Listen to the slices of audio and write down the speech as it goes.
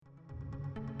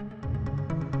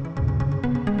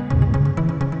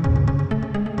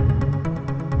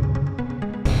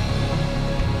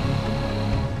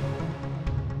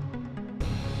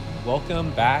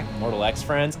Welcome back, Mortal X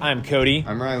friends. I'm Cody.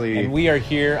 I'm Riley. And we are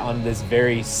here on this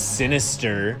very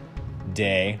sinister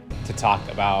day to talk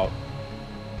about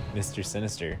Mr.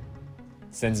 Sinister.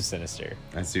 Sins of Sinister.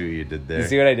 I see what you did there. You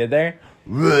see what I did there?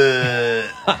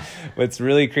 What's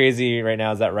really crazy right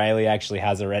now is that Riley actually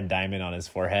has a red diamond on his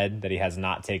forehead that he has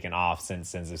not taken off since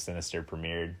Sins of Sinister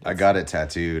premiered. I got it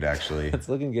tattooed, actually. It's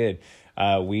looking good.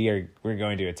 We're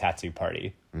going to a tattoo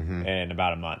party in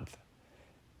about a month.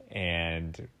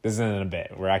 And this isn't a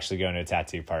bit. We're actually going to a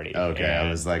tattoo party. Okay, and,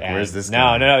 I was like, where's this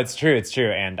No, going? it's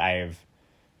true. And I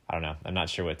don't know. I'm not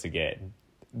sure what to get.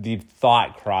 The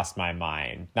thought crossed my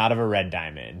mind, not of a red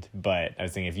diamond, but I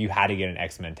was thinking if you had to get an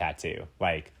X-Men tattoo,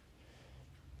 like,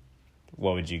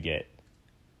 what would you get?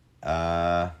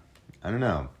 I don't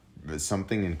know.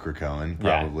 Something in Krakoan,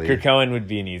 probably. Yeah, Krakoan would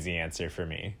be an easy answer for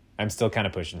me. I'm still kind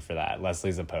of pushing for that.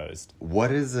 Leslie's opposed.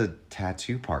 What is a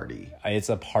tattoo party? It's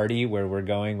a party where we're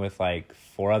going with like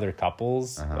 4 other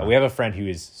couples. We have a friend who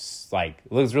is like,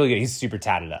 looks really good. He's super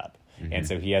tatted up. And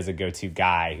so he has a go-to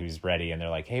guy who's ready. And they're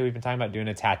like, hey, we've been talking about doing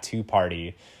a tattoo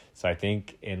party. So I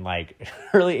think in like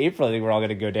early April, I think we're all going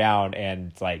to go down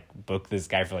and like book this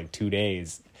guy for like 2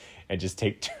 days and just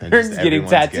take turns getting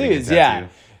tattoos.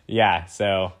 Yeah.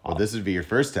 So well, this would be your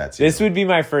first tattoo. This would be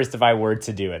my first if I were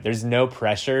to do it. There's no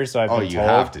pressure. So I've been told. You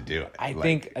have to do it. I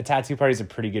think a tattoo party is a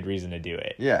pretty good reason to do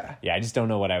it. Yeah. Yeah. I just don't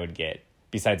know what I would get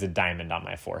besides a diamond on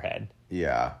my forehead.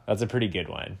 Yeah. That's a pretty good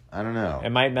one. I don't know.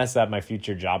 It might mess up my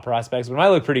future job prospects, but it might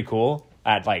look pretty cool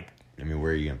at like. I mean,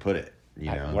 where are you going to put it?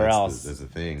 You know, where else? That's the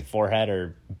thing. Forehead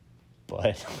or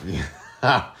butt?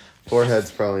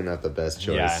 Forehead's probably not the best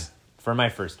choice. Yeah. For my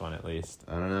first one, at least.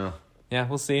 I don't know. Yeah,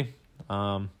 we'll see.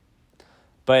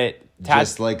 But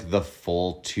just like the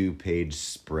full 2-page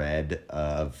spread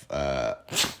of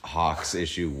Hawks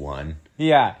issue 1.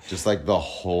 Yeah. Just like the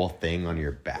whole thing on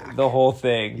your back. The whole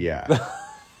thing. Yeah.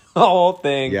 The whole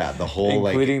thing. Yeah, the whole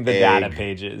including the data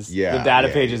pages. Yeah. The data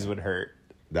pages would hurt.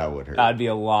 That would hurt. That'd be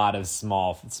a lot of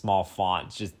small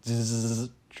fonts just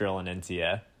drilling into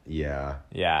you. Yeah.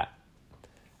 Yeah.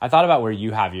 I thought about where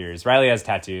you have yours. Riley has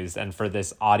tattoos, and for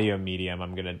this audio medium,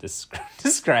 I'm going to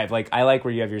describe. Like, I like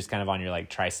where you have yours kind of on your,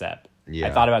 like, tricep. Yeah. I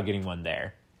thought about getting one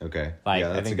there. Okay. Like,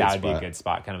 yeah, I think that would be a good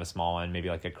spot. Kind of a small one. Maybe,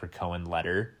 like, a Krakoan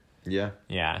letter. Yeah.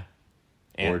 Yeah.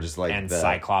 And, or just, like, and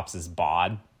Cyclops'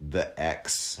 bod. The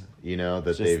X, you know,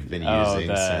 that they've been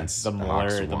using since the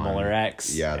Muller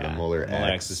X. Yeah, the Muller X.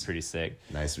 Muller X is pretty sick.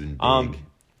 Nice and big.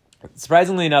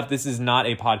 Surprisingly enough, this is not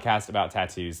a podcast about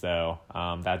tattoos, though.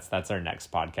 That's our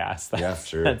next podcast. Yeah,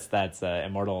 sure. That's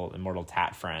Immortal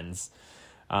Tat Friends.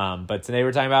 But today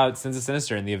we're talking about Sins of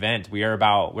Sinister in the event. We're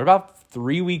about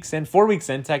 3 weeks in, 4 weeks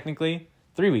in, technically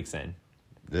 3 weeks in.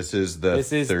 This is the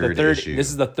third issue. This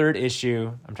is the third issue.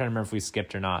 I'm trying to remember if we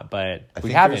skipped or not, but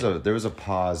we haven't. There was a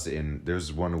pause there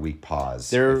was 1 week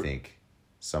pause. I think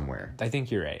somewhere. I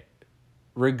think you're right.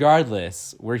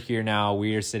 Regardless, we're here now.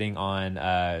 We are sitting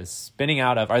on spinning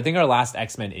out of. I think our last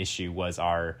X-Men issue was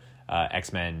our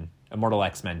Immortal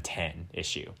X-Men 10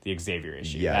 issue, the Xavier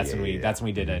issue. Yeah, that's when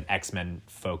we did an X-Men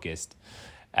focused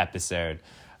episode.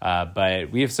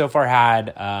 But we have so far had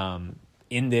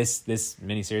in this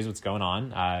miniseries what's going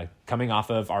on. Coming off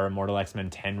of our Immortal X-Men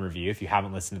 10 review. If you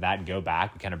haven't listened to that, go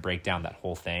back. We kind of break down that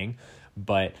whole thing.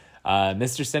 But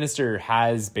Mr. Sinister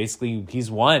has basically he's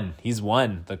won.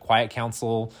 The Quiet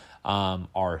Council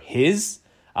are his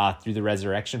through the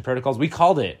resurrection protocols. We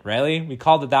called it, Riley. We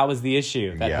called that was the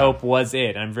issue. That Hope was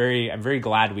it. And I'm very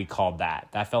glad we called that.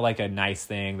 That felt like a nice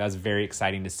thing. That was very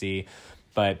exciting to see.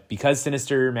 But because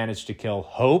Sinister managed to kill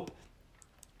Hope,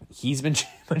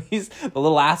 the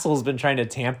little asshole's been trying to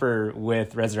tamper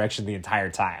with resurrection the entire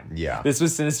time. Yeah. This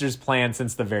was Sinister's plan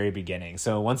since the very beginning.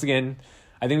 So once again,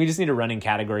 I think we just need a running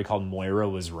category called Moira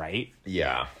was right.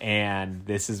 Yeah. And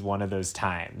this is one of those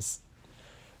times.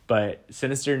 But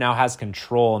Sinister now has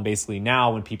control, and basically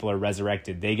now when people are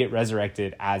resurrected, they get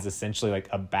resurrected as essentially like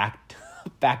a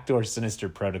backdoor Sinister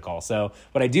protocol. So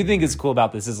what I do think is cool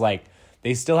about this is like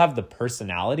they still have the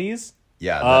personalities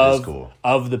that is cool.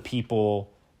 Of the people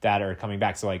that are coming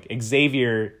back. So like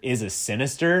Xavier is a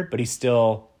Sinister, but he's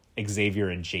still Xavier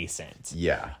adjacent.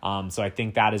 Yeah. So I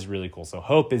think that is really cool. So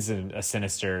Hope is a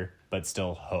Sinister, but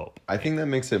still Hope. I think that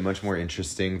makes it much more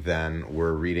interesting than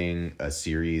we're reading a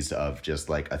series of just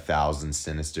like 1,000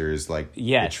 Sinisters like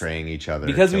betraying each other.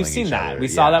 Because we've seen that. We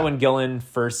saw that when Gillen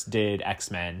first did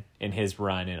X-Men in his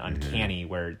run in Uncanny,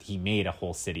 where he made a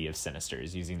whole city of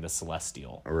Sinisters using the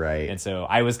Celestial. Right. And so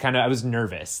I was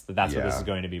nervous that that's what this is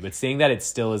going to be. But seeing that it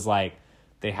still is like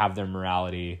they have their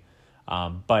morality.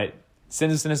 But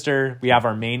Sins of Sinister, we have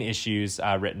our main issues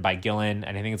written by Gillen,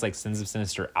 and I think it's like Sins of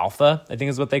Sinister Alpha, I think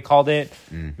is what they called it.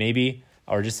 Maybe.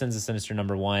 or just Sins of Sinister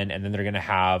 #1, and then they're going to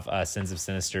have Sins of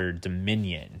Sinister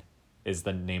Dominion is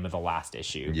the name of the last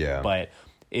issue. Yeah. But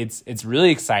it's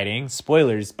really exciting.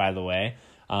 Spoilers, by the way.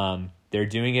 They're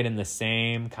doing it in the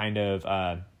same kind of,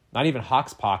 not even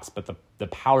Hoxpox, but the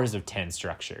Powers of 10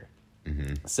 structure.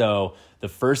 Mm-hmm. So the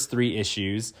first 3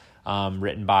 issues,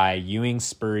 written by Ewing,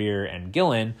 Spurrier, and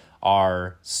Gillen,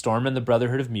 are Storm and the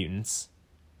Brotherhood of Mutants,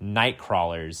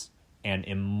 Nightcrawlers, and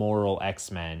Immoral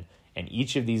X-Men. And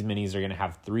each of these minis are going to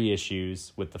have 3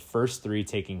 issues, with the first 3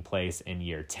 taking place in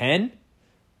year 10,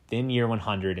 then year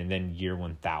 100, and then year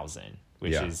 1000,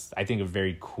 which is, I think, a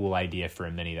very cool idea for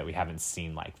a mini that we haven't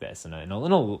seen like this in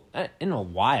a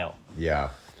while. Yeah.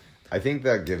 I think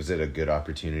that gives it a good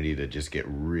opportunity to just get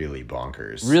really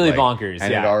bonkers. Bonkers,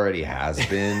 and it already has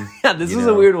been. Yeah, this was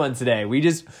a weird one today. We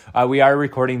are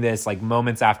recording this like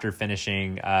moments after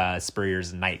finishing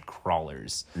Spurrier's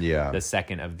Nightcrawlers. Yeah. The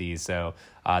second of these. So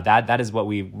that is what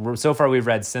so far we've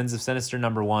read Sins of Sinister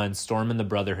 #1, Storm and the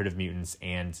Brotherhood of Mutants,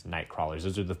 and Nightcrawlers.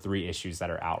 Those are the 3 issues that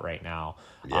are out right now.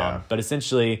 Yeah. But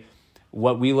essentially,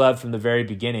 what we loved from the very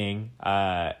beginning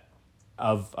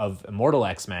of Immortal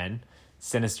X-Men,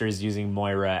 Sinister is using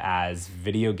Moira as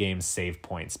video game save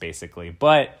points, basically.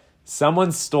 But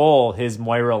someone stole his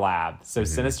Moira lab. So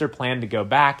Sinister planned to go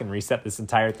back and reset this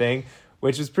entire thing,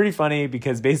 which was pretty funny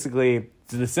because basically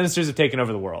the Sinisters have taken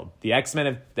over the world. The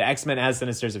X-Men as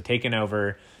Sinisters have taken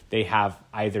over. They have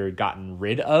either gotten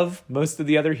rid of most of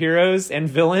the other heroes and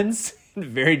villains in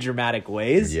very dramatic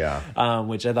ways,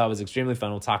 which I thought was extremely fun.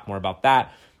 We'll talk more about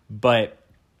that. But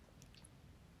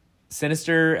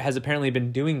Sinister has apparently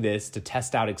been doing this to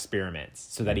test out experiments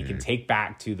so that he can take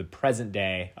back to the present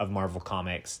day of Marvel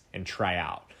Comics and try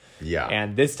out. Yeah.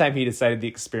 And this time he decided the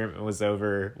experiment was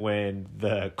over when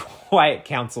the Quiet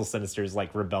Council Sinisters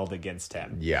rebelled against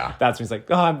him. Yeah. That's when he's like,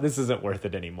 oh, this isn't worth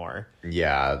it anymore.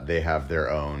 Yeah, they have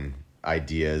their own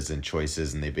ideas and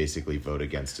choices, and they basically vote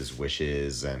against his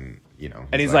wishes, and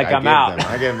and he's like, I'm out.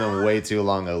 I gave them way too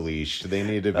long a leash. They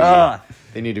need to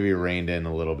be reined in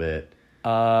a little bit.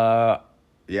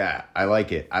 Yeah, I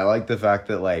like it. I like the fact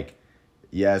that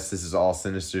yes, this is all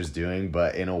Sinister's doing,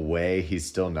 but in a way he's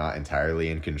still not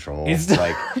entirely in control. He's still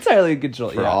entirely in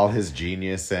control. For all his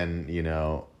genius and,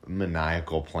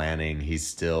 maniacal planning, he's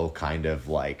still kind of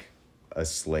like a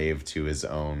slave to his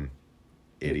own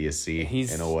idiocy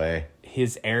in a way.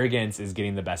 His arrogance is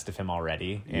getting the best of him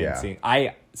already.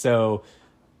 And so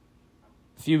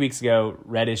a few weeks ago,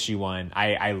 read issue 1.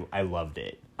 I loved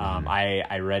it.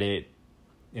 I read it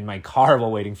in my car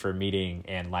while waiting for a meeting,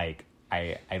 and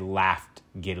I laughed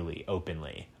giddily,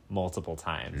 openly, multiple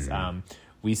times.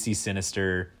 We see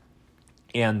Sinister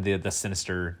and the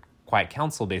Sinister Quiet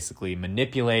Council basically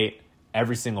manipulate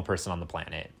every single person on the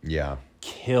planet. Yeah.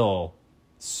 Kill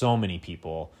so many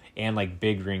people, and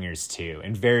big ringers too,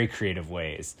 in very creative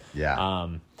ways. Yeah.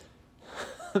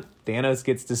 Thanos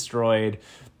gets destroyed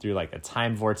through a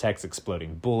time vortex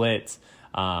exploding bullets.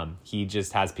 He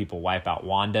just has people wipe out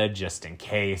Wanda just in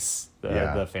case.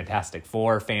 The Fantastic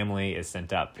Four family is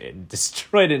sent up and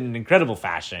destroyed in an incredible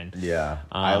fashion. Yeah.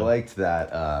 I liked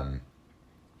that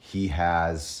he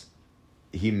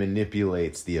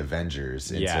manipulates the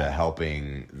Avengers into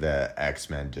helping the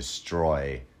X-Men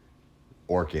destroy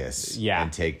Orcus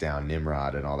and take down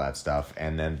Nimrod and all that stuff.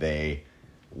 And then they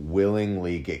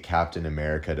willingly get Captain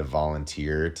America to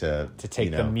volunteer to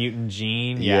take the mutant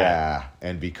gene.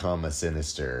 And become a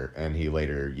Sinister. And he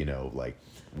later,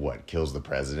 kills the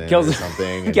president or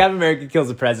something. Captain America kills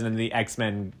the president, and the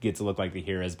X-Men get to look like the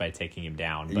heroes by taking him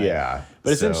down.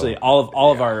 But essentially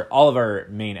all of our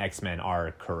main X-Men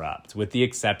are corrupt, with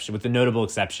the notable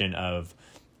exception of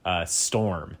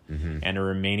Storm and a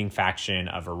remaining faction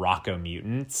of Araco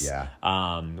mutants,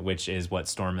 which is what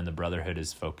Storm and the Brotherhood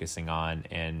is focusing on,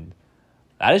 and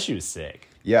that issue is sick.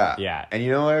 Yeah. And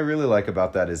what I really like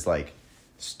about that is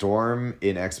Storm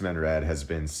in X-Men Red has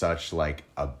been such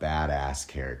a badass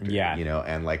character,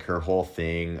 and her whole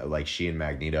thing, she and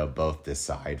Magneto both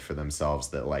decide for themselves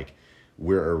that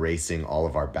we're erasing all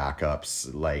of our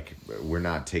backups, we're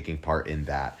not taking part in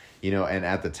that. And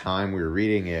at the time we were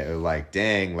reading it,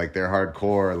 dang, they're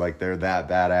hardcore, they're that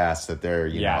badass that they're,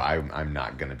 I'm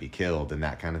not going to be killed and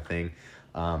that kind of thing.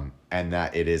 And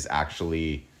that it is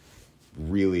actually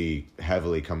really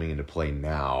heavily coming into play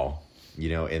now,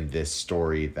 in this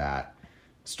story, that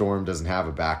Storm doesn't have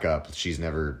a backup. She's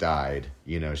never died.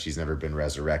 She's never been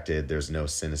resurrected. There's no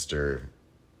Sinister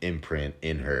imprint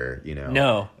in her,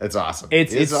 No. It's awesome.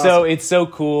 It's awesome. It's so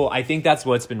cool. I think that's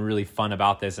what's been really fun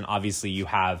about this. And obviously you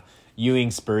have Ewing,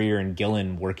 Spurrier, and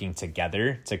Gillen working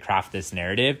together to craft this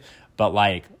narrative. But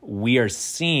we are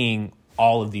seeing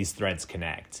all of these threads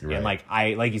connect. Right.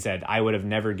 And like you said, I would have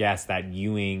never guessed that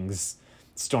Ewing's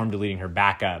Storm deleting her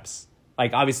backups,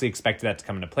 like obviously expected that to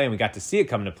come into play, and we got to see it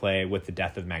come into play with the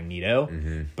death of Magneto.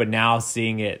 But now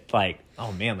seeing it like,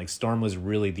 oh man, like Storm was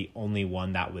really the only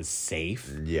one that was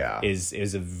safe. Yeah, is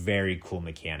a very cool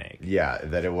mechanic. Yeah,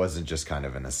 that it wasn't just kind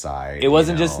of an aside. It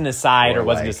wasn't just an aside, or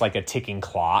wasn't like, just like a ticking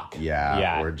clock.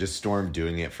 Yeah, or just Storm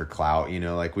doing it for clout. You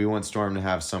know, like we want Storm to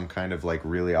have some kind of like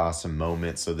really awesome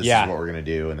moment. So this is what we're gonna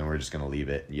do, and then we're just gonna leave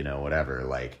it. You know, whatever.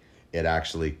 Like it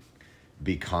actually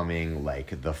becoming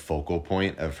like the focal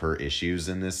point of her issues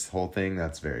in this whole thing.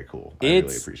 That's very cool. I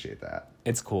really appreciate that.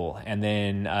 It's cool. And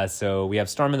then so we have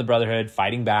Storm and the Brotherhood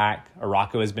fighting back.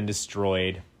 Araco has been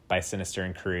destroyed by Sinister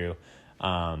and crew.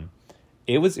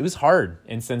 It was hard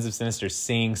in Sins of Sinister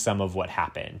seeing some of what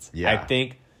happened. Yeah. I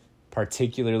think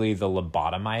particularly the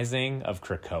lobotomizing of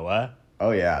Krakoa. Oh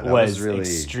yeah, that was really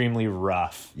extremely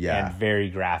rough and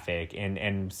very graphic.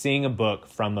 And seeing a book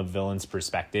from a villain's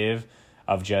perspective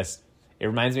of just, it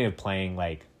reminds me of playing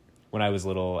like when I was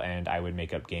little and I would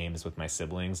make up games with my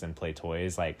siblings and play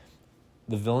toys. Like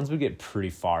the villains would get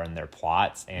pretty far in their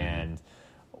plots, and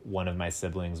one of my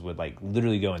siblings would like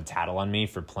literally go and tattle on me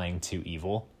for playing too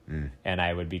evil. And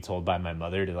I would be told by my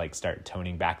mother to like start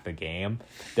toning back the game.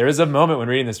 There was a moment when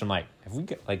reading this, I'm like,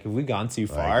 have we gone too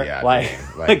far?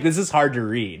 Like this is hard to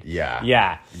read.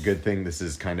 Yeah. Good thing this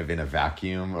is kind of in a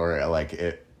vacuum, or like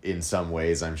it in some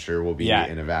ways I'm sure will be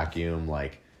in a vacuum.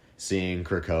 Like seeing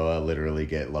Krakoa literally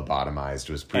get lobotomized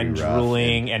was pretty rough. And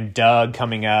drooling and Doug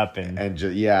coming up and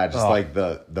just like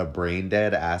the brain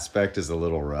dead aspect is a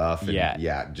little rough.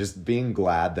 And just being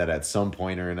glad that at some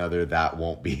point or another that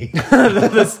won't be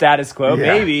the status quo.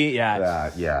 Maybe.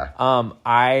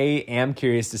 I am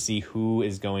curious to see who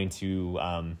is going to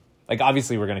like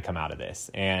obviously we're going to come out of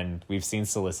this, and we've seen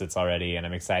solicits already, and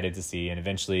I'm excited to see, and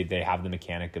eventually they have the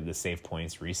mechanic of the save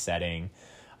points resetting.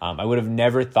 I would have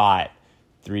never thought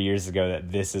 3 years ago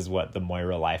that this is what the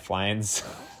Moira lifelines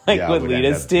would lead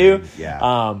us to.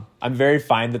 I'm very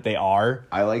fine that they are.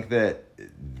 I like that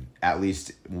at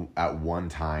least at one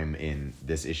time in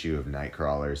this issue of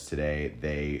Nightcrawlers today,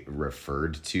 they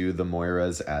referred to the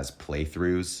Moiras as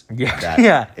playthroughs.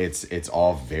 It's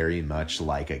all very much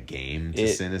like a game to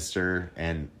Sinister,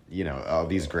 and you know, all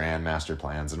these grand master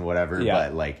plans and whatever,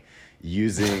 but like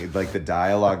using like the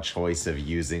dialogue choice of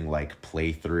using like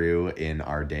playthrough in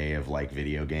our day of like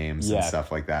video games and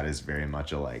stuff like that is very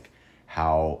much a like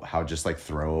how just like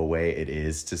throwaway it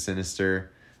is to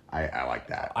Sinister. I like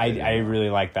that. I really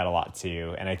like that a lot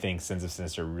too, and I think Sins of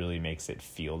Sinister really makes it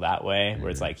feel that way, where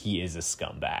it's like he is a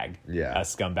scumbag, a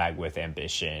scumbag with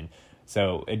ambition.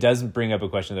 So it does bring up a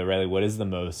question though, Riley, what is the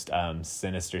most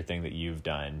sinister thing that you've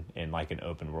done in like an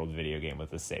open world video game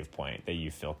with a save point that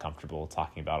you feel comfortable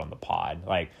talking about on the pod?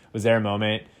 Like, was there a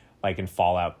moment like in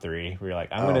Fallout 3 where you're like,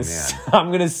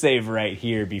 I'm gonna save right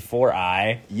here before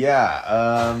I...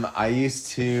 I used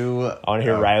to... I want to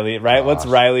hear Riley, right? Gosh. What's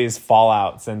Riley's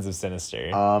Fallout Sins of Sinister?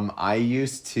 I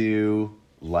used to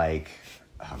like...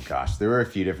 Oh gosh, there were a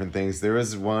few different things. There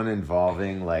was one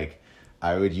involving like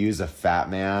I would use a fat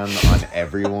man on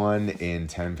everyone in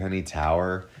Tenpenny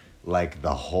Tower, like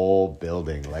the whole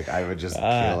building. Like I would just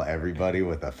kill everybody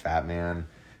with a fat man.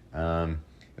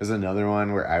 There's another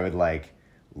one where I would like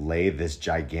lay this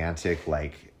gigantic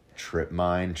like trip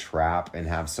mine trap and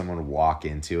have someone walk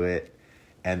into it,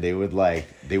 and they would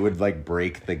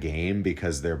break the game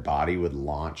because their body would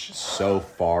launch so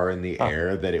far in the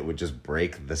air that it would just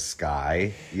break the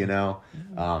sky, you know?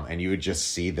 And you would just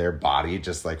see their body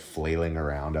just like flailing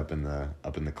around up in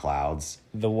the clouds.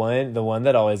 The one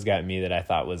that always got me that I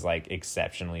thought was like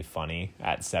exceptionally funny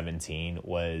at 17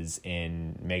 was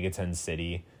in Megaton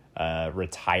City,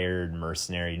 retired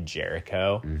mercenary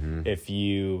Jericho. If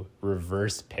you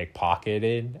reverse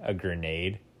pickpocketed a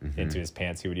grenade into his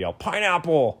pants, he would yell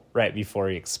 "pineapple" right before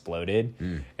he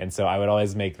exploded. And so I would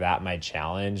always make that my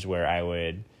challenge, where I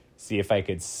would see if I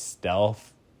could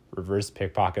stealth reverse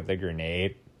pickpocket the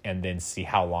grenade and then see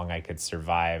how long I could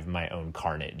survive my own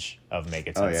carnage of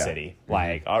Megaton City.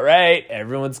 Like, all right,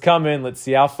 everyone's coming, let's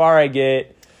see how far I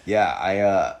get.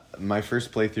 My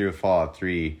first playthrough of Fallout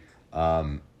 3,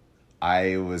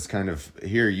 I was kind of,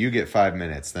 here, you get 5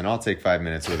 minutes, then I'll take 5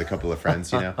 minutes with a couple of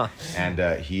friends, you know? And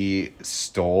he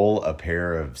stole a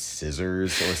pair of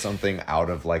scissors or something out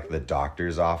of, like, the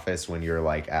doctor's office when you're,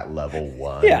 like, at level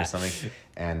 1 or something.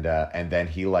 And then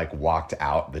he, like, walked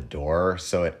out the door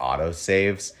so it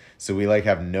auto-saves. So we, like,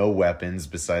 have no weapons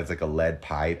besides, like, a lead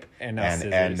pipe. And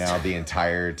now the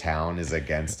entire town is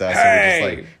against us. Hey! And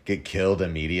we just, like, get killed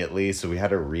immediately. So we had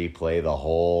to replay the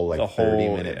whole, like,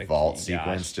 30-minute vault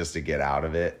sequence just to get out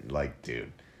of it. Like,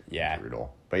 dude. Yeah.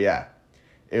 Brutal. But, yeah.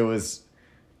 it was,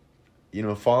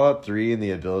 Fallout 3 and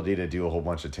the ability to do a whole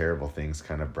bunch of terrible things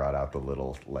kind of brought out the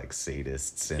little like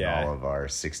sadists in all of our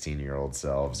 16-year-old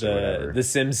selves or whatever. The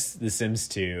Sims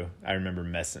 2, I remember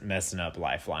messing up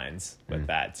lifelines with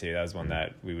that too. That was one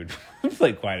that we would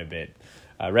play quite a bit.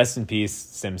 Rest in peace,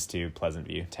 Sims 2, Pleasant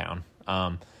View Town.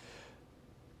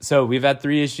 So we've had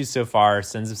 3 issues so far: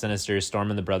 Sins of Sinister,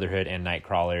 Storm and the Brotherhood, and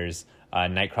Nightcrawlers.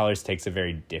 Nightcrawlers takes a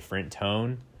very different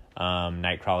tone.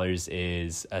 Nightcrawlers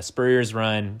is a Spurrier's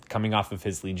run coming off of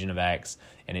his Legion of X,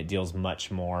 and it deals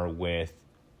much more with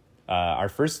our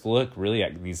first look really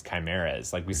at these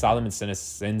chimeras. Like we saw them in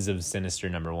Sins of Sinister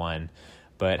 #1,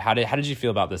 but how did you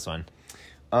feel about this one?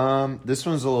 This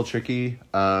one's a little tricky.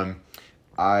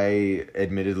 I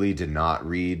admittedly did not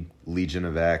read Legion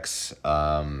of X.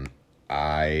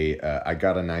 I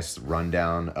got a nice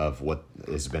rundown of what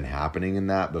has been happening in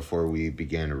that before we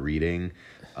began reading.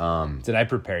 Did I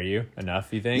prepare you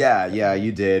enough, you think? Yeah,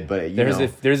 you did. But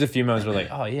there's a few moments where like,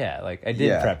 oh yeah, like I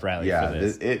did prep Riley for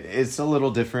this. It's a little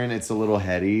different. It's a little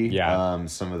heady. Yeah.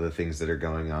 Some of the things that are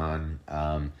going on.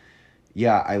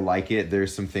 I like it.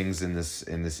 There's some things in this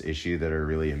issue that are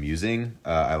really amusing.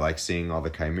 I like seeing all the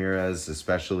chimeras,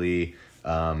 especially,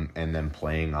 and then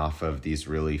playing off of these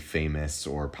really famous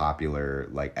or popular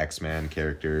like X-Men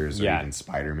characters or even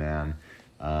Spider-Man.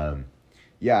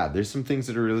 There's some things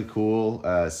that are really cool.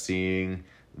 Seeing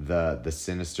the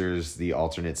Sinisters, the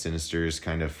alternate Sinisters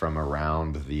kind of from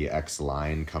around the X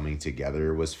line coming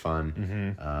together was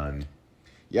fun.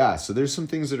 So there's some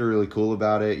things that are really cool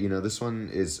about it. This one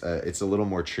is it's a little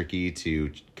more tricky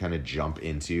to kind of jump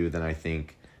into than I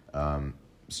think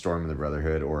Storm and the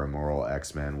Brotherhood or Immoral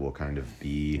X-Men will kind of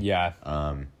be.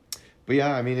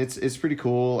 It's pretty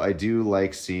cool. I do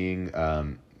like seeing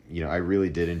I really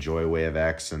did enjoy Way of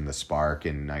X and the Spark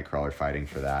and Nightcrawler fighting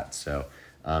for that. So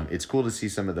it's cool to see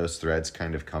some of those threads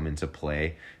kind of come into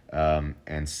play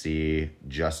and see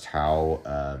just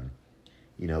how,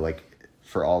 like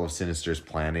for all of Sinister's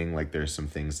planning, like there's some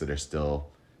things that are still,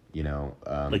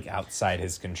 like outside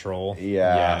his control.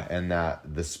 And that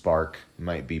the Spark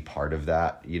might be part of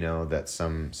that, that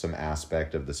some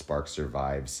aspect of the Spark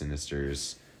survives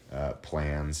Sinister's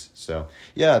plans. So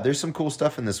there's some cool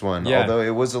stuff in this one, although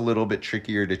it was a little bit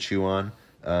trickier to chew on.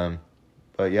 But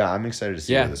I'm excited to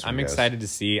see where this one goes. Excited to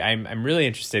see. I'm really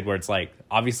interested where it's like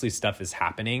obviously stuff is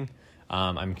happening.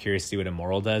 I'm curious to see what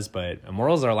Immoral does, but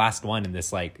Immoral is our last one in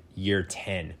this like year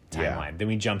 10 timeline. Then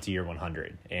we jump to year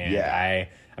 100, and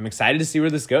I'm excited to see where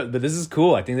this goes. But this is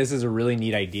cool. I think this is a really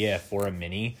neat idea for a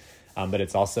mini, but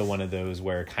it's also one of those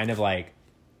where kind of like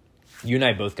you and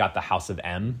I both got the House of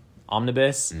M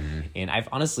omnibus, and I've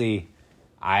honestly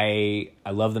I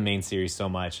love the main series so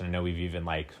much, and I know we've even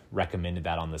like recommended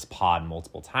that on this pod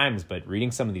multiple times, but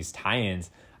reading some of these tie-ins,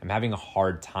 I'm having a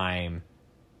hard time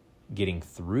getting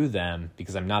through them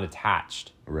because I'm not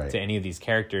attached to any of these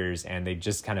characters, and they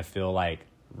just kind of feel like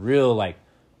real like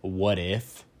what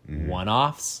if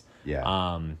one-offs.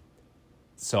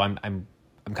 So I'm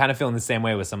kind of feeling the same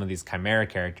way with some of these Chimera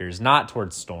characters, not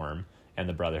towards Storm and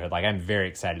the Brotherhood. Like I'm very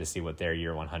excited to see what their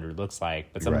year 100 looks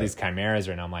like, but some of these Chimeras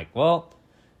right now I'm like, well,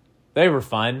 they were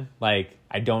fun. Like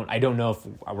I don't know if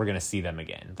we're gonna see them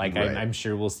again. Like I'm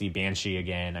sure we'll see Banshee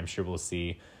again. I'm sure we'll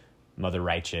see Mother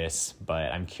Righteous,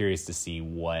 but I'm curious to see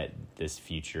what this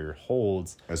future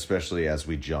holds, especially as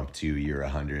we jump to year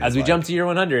 100. As we jump to year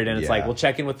 100, and it's like we'll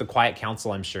check in with the Quiet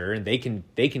Council, I'm sure, and they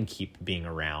can keep being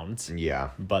around.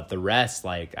 But the rest,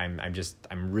 like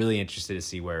I'm really interested to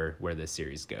see where this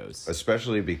series goes,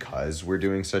 especially because we're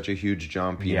doing such a huge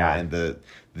jump. You know, and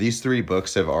these 3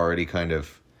 books have already kind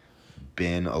of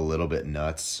been a little bit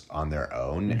nuts on their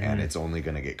own, and it's only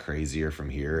going to get crazier from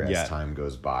here as time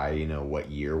goes by. You know what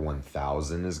year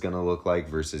 1000 is going to look like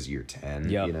versus year 10.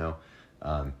 You know,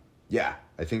 I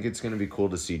think it's going to be cool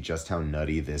to see just how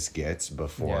nutty this gets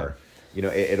before. You know,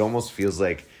 it almost feels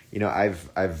like, you know, I've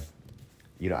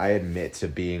I admit to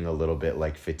being a little bit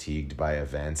like fatigued by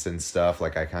events and stuff.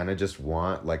 Like I kind of just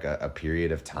want like a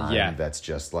period of time that's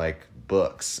just like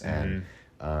books and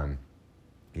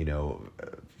you know,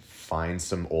 find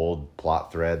some old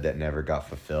plot thread that never got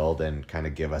fulfilled and kind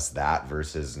of give us that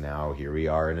versus now here we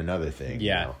are in another thing.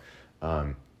 You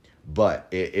know? But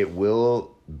it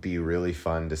will be really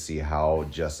fun to see how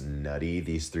just nutty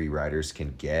these 3 writers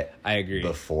can get. I agree.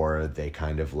 Before they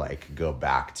kind of like go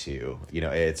back to, you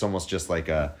know, it's almost just like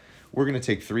we're going to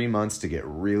take 3 months to get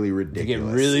really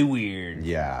ridiculous. To get really weird.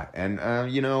 Yeah. And,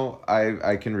 you know,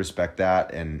 I can respect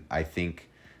that. And I think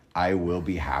I will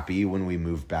be happy when we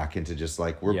move back into just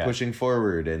like we're pushing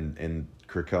forward in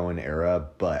Krakoan era,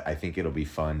 but I think it'll be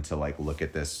fun to like look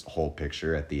at this whole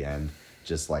picture at the end,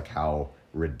 just like how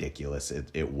ridiculous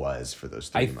it was for those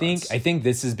 3 months. I think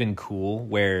this has been cool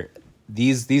where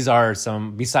these are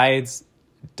some, besides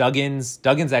Duggan's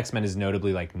X-Men is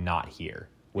notably like not here,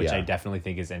 which I definitely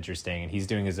think is interesting, and he's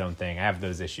doing his own thing. I have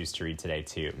those issues to read today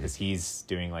too, because he's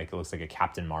doing like, it looks like a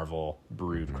Captain Marvel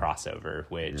Brood crossover,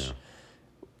 which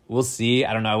we'll see.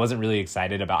 I don't know. I wasn't really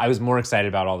excited about. I was more excited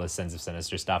about all the Sins of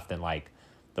Sinister stuff than like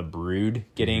the Brood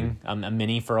getting a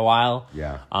mini for a while.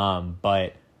 Yeah.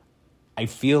 But I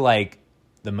feel like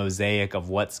the mosaic of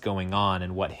what's going on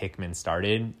and what Hickman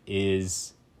started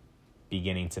is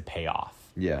beginning to pay off.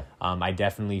 Yeah. I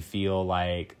definitely feel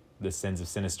like the Sins of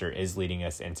Sinister is leading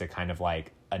us into kind of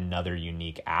like another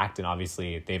unique act. And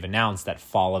obviously they've announced that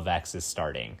Fall of X is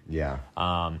starting. Yeah.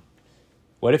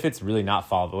 What if it's really not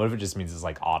fall, but what if it just means it's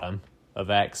like Autumn of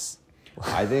X?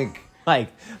 I think like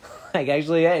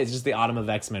actually, yeah, it's just the Autumn of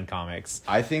X-Men comics.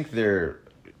 I think they're,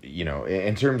 you know,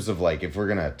 in terms of like, if we're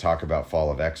going to talk about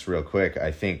Fall of X real quick,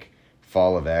 I think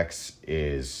Fall of X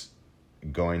is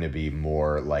going to be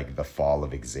more like the fall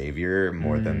of Xavier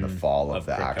more than the fall of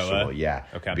the Krakoa? actual. Yeah.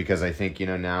 Okay. Because I think, you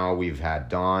know, now we've had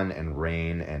Dawn and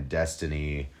Reign and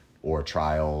Destiny or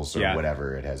Trials or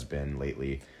whatever it has been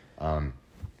lately.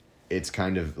 It's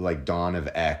kind of like Dawn of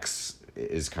X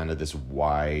is kind of this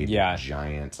wide,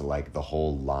 giant, like the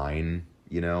whole line,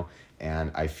 you know?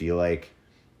 And I feel like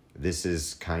this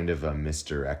is kind of a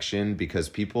misdirection because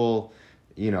people,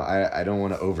 you know, I don't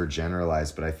want to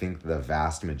overgeneralize, but I think the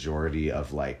vast majority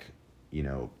of like, you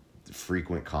know,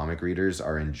 frequent comic readers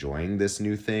are enjoying this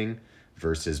new thing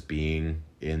versus being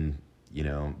in, you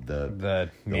know, the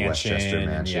Westchester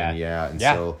mansion. And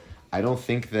so I don't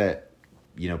think that,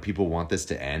 you know, people want this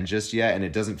to end just yet, and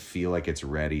it doesn't feel like it's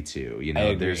ready to. You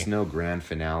know, there's no grand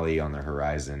finale on the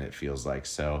horizon, it feels like.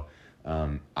 So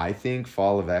I think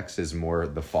Fall of X is more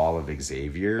the fall of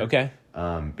Xavier. Okay.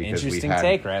 Because interesting we've had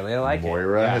take, Riley. I like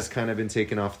Moira it. has kind of been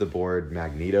taken off the board.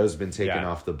 Magneto's been taken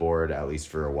off the board, at least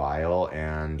for a while.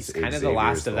 And he's kind Xavier's of the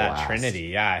last of that Trinity.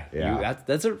 Yeah.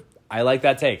 I like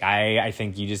that take. I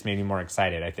think you just made me more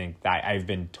excited. I think that I've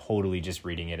been totally just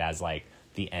reading it as like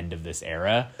the end of this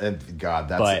era. And God,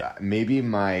 that's maybe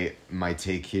my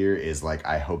take here is like,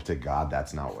 I hope to God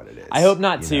that's not what it is. I hope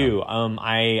not too.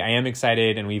 I am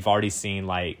excited, and we've already seen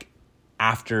like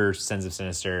after Sins of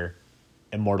Sinister,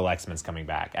 Immortal X-Men's coming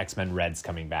back, X-Men Red's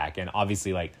coming back, and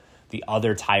obviously like the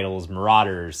other titles,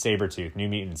 Marauders, Sabretooth, New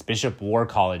Mutants, Bishop War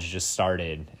College just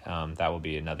started. That will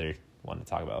be another one to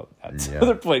talk about at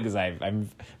another point, because I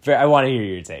want to hear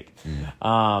your take.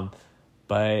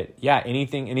 But yeah,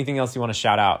 anything else you want to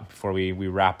shout out before we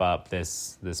wrap up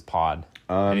this pod?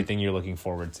 Anything you're looking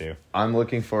forward to? I'm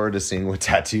looking forward to seeing what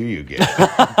tattoo you get.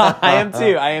 I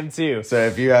am too. So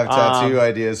if you have tattoo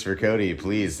ideas for Cody,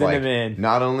 please send them in.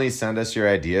 Not only send us your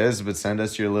ideas, but send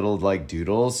us your little like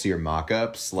doodles, your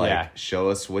mock-ups. Show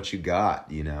us what you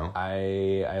got, you know?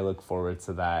 I look forward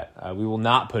to that. We will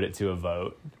not put it to a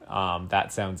vote.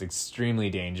 That sounds extremely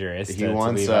dangerous to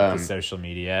leave up to social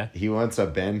media. He wants a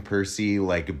Ben Percy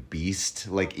like beast,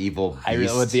 like evil beast I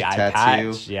with the tattoo.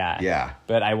 Eye patch. Yeah.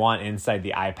 But I want inside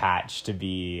the eye patch to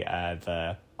be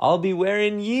the "I'll be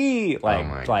wearing ye"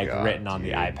 written on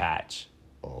the eye patch.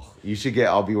 Oh, you should get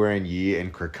 "I'll be wearing ye"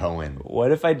 and Krakoan.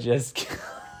 What if I just?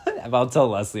 I'll tell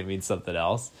Leslie it means something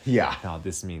else. Yeah. No,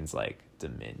 this means like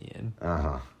Dominion.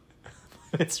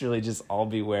 It's really just "I'll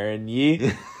be wearing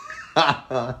ye."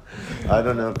 I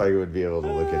don't know if I would be able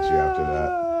to look at you after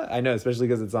that. I know, especially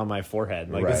because it's on my forehead,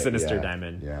 like the Sinister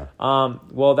diamond. Yeah.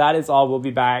 Well, that is all. We'll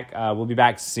be back. We'll be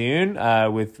back soon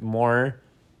with more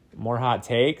hot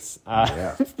takes.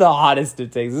 The hottest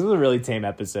it takes. This was a really tame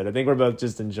episode. I think we're both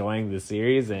just enjoying the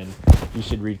series, and you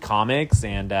should read comics.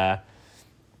 And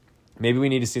maybe we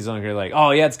need to see something here like,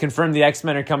 oh yeah, it's confirmed the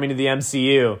X-Men are coming to the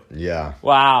MCU. Yeah.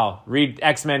 Wow. Read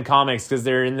X-Men comics because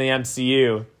they're in the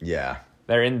MCU. Yeah.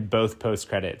 They're in both post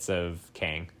credits of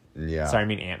Kang. Yeah. Sorry, I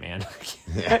mean Antman.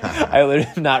 I literally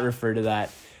have not referred to that.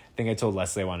 I think I told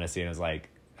Leslie I wanted to see it. And I was like,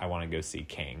 I want to go see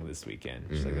Kang this weekend.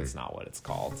 She's like, that's not what it's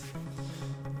called.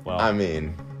 Well, I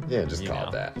mean, yeah, just call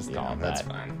it that. Just call it that's that.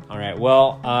 Fine. All right.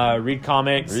 Well, read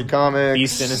comics. Be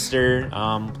Sinister.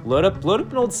 Load up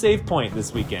an old save point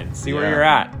this weekend. See where you're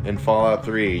at. In Fallout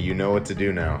 3, you know what to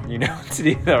do now. You know what to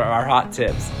do. Our hot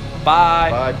tips.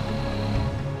 Bye. Bye.